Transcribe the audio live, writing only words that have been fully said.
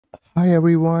Hi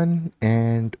everyone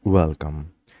and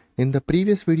welcome. In the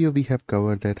previous video we have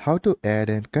covered that how to add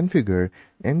and configure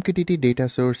MQTT data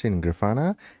source in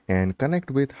Grafana and connect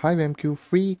with HiveMQ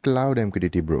free cloud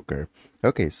MQTT broker.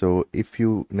 Okay, so if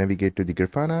you navigate to the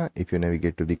Grafana, if you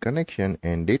navigate to the connection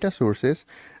and data sources,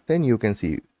 then you can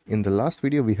see in the last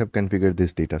video we have configured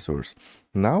this data source.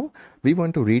 Now we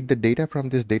want to read the data from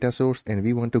this data source and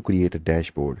we want to create a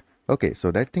dashboard. Okay,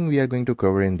 so that thing we are going to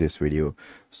cover in this video.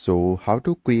 So how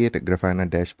to create a Grafana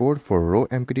dashboard for raw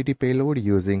MQTT payload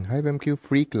using HiveMQ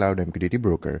free cloud MQTT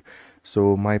broker.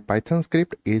 So my Python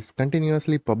script is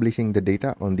continuously publishing the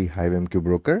data on the HiveMQ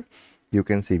broker. You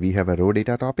can see we have a raw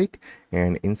data topic,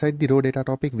 and inside the raw data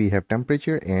topic we have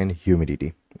temperature and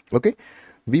humidity. Okay,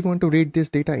 we want to read this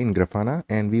data in Grafana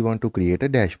and we want to create a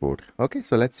dashboard. Okay,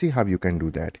 so let's see how you can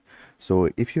do that. So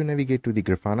if you navigate to the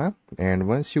Grafana, and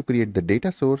once you create the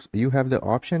data source, you have the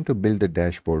option to build a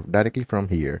dashboard directly from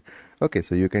here. Okay,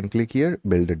 so you can click here,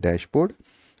 build a dashboard,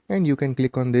 and you can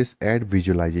click on this add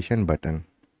visualization button,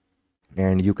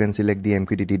 and you can select the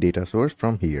MQTT data source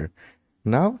from here.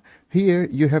 Now here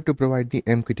you have to provide the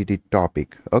MQTT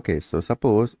topic. Okay, so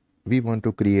suppose we want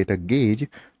to create a gauge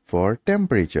for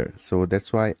temperature, so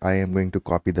that's why I am going to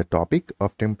copy the topic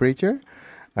of temperature.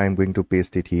 I am going to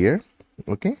paste it here.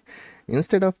 Okay,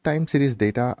 instead of time series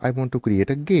data I want to create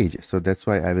a gauge, so that's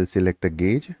why I will select the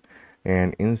gauge,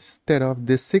 and instead of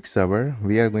this 6 hour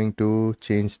we are going to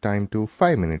change time to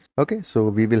 5 minutes. Okay, so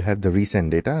we will have the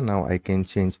recent data. Now I can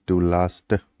change to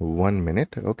last 1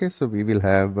 minute. Okay, so we will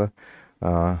have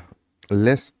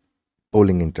less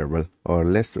polling interval or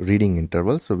less reading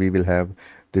interval, so we will have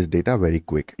this data very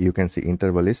quick. You can see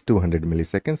interval is 200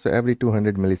 milliseconds, so every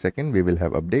 200 milliseconds we will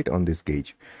have update on this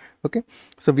gauge. Okay,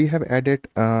 so we have added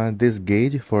this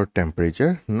gauge for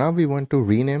temperature. Now we want to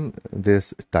rename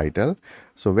this title,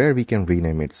 so where we can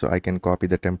rename it, so I can copy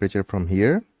the temperature from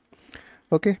here.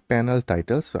 Okay, panel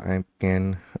title, so I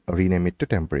can rename it to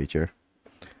temperature.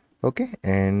 Okay,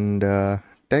 and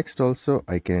text also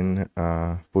I can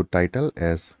put title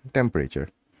as temperature.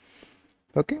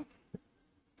 Okay,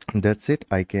 that's it.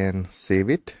 I can save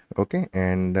it. Okay,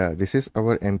 and this is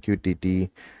our MQTT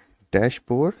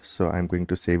dashboard, so I'm going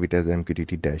to save it as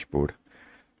MQTT dashboard.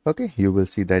 Okay, you will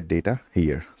see that data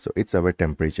here, so it's our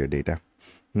temperature data.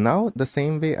 Now the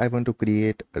same way I want to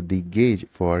create the gauge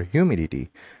for humidity,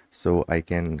 so I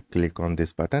can click on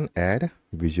this button, add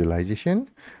visualization.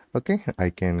 Okay,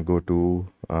 I can go to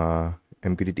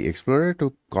MQTT Explorer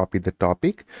to copy the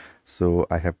topic. So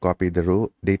I have copied the raw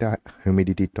data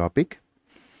humidity topic.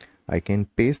 I can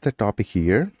paste the topic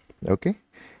here. Okay,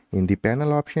 in the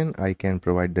panel option I can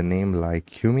provide the name like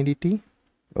humidity.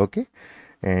 Okay,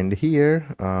 and here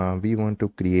we want to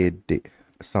create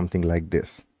something like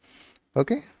this.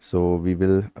 Okay, so we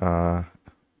will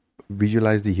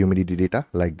visualize the humidity data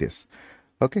like this.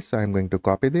 Okay, so I'm going to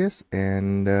copy this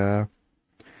and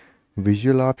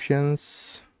visual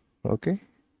options. Okay,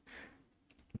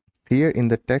 here in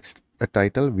the text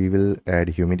title we will add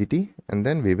humidity and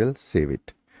then we will save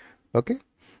it. Okay,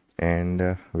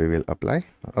 and we will apply.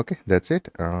 Okay, that's it.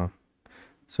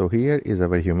 So here is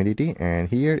our humidity and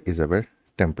here is our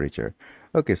temperature.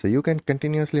 Okay, so you can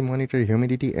continuously monitor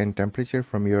humidity and temperature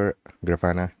from your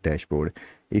Grafana dashboard.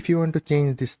 If you want to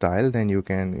change the style, then you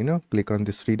can click on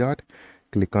this three dot,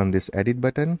 click on this edit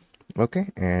button.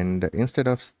 Okay, and instead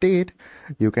of state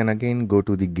you can again go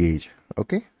to the gauge.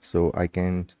 Okay, so I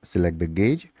can select the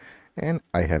gauge and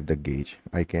I have the gauge.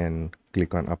 I can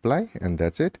click on apply and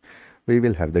that's it. We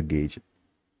will have the gauge.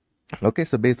 Okay,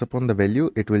 so based upon the value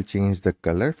it will change the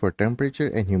color for temperature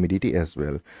and humidity as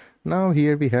well. Now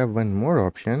here we have one more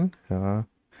option.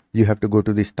 You have to go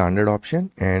to the standard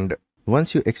option, and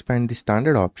once you expand the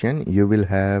standard option you will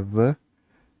have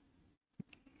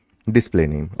display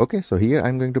name. Okay, so here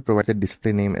I'm going to provide the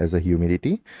display name as a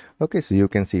humidity. Okay, so you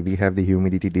can see we have the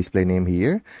humidity display name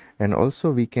here, and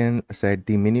also we can set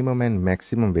the minimum and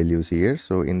maximum values here.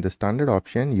 So in the standard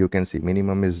option you can see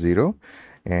minimum is 0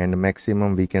 and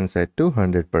maximum we can set to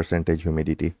 100%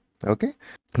 humidity. Okay,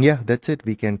 yeah, that's it.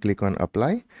 We can click on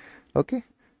apply. Okay,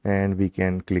 and we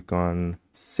can click on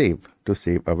save to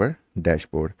save our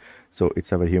dashboard. So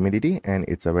it's our humidity and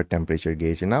it's our temperature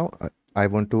gauge. Now I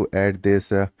want to add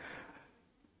this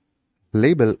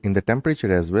label in the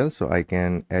temperature as well, so I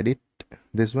can edit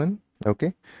this one.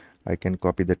 Okay, I can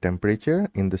copy the temperature.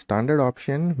 In the standard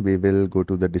option we will go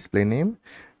to the display name.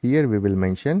 Here we will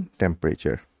mention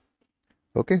temperature.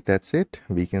 Okay, that's it.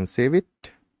 We can save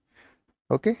it.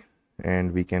 Okay,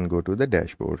 and we can go to the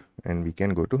dashboard, and we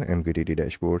can go to MQTT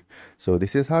dashboard. So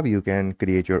this is how you can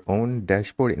create your own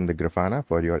dashboard in the Grafana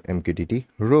for your MQTT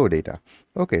raw data.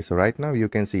 Okay, so right now you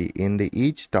can see in the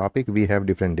each topic we have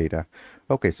different data.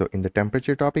 Okay, so in the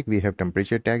temperature topic we have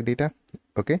temperature tag data.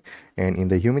 Okay, and in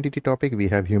the humidity topic we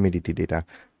have humidity data.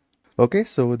 Okay,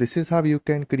 so this is how you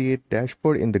can create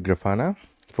dashboard in the Grafana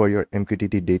for your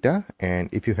MQTT data. And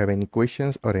if you have any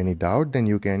questions or any doubt, then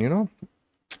you can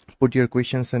put your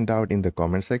questions and doubt in the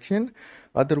comment section.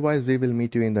 Otherwise, we will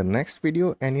meet you in the next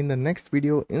video. And in the next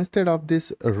video, instead of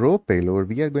this raw payload,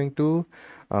 we are going to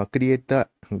create the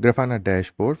Grafana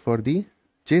dashboard for the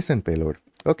JSON payload.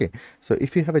 Okay, so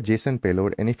if you have a JSON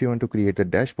payload and if you want to create a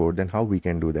dashboard, then how we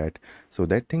can do that? So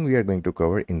that thing we are going to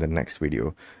cover in the next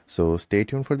video. So stay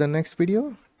tuned for the next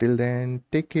video. Till then,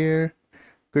 take care,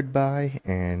 goodbye,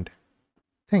 and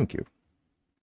thank you.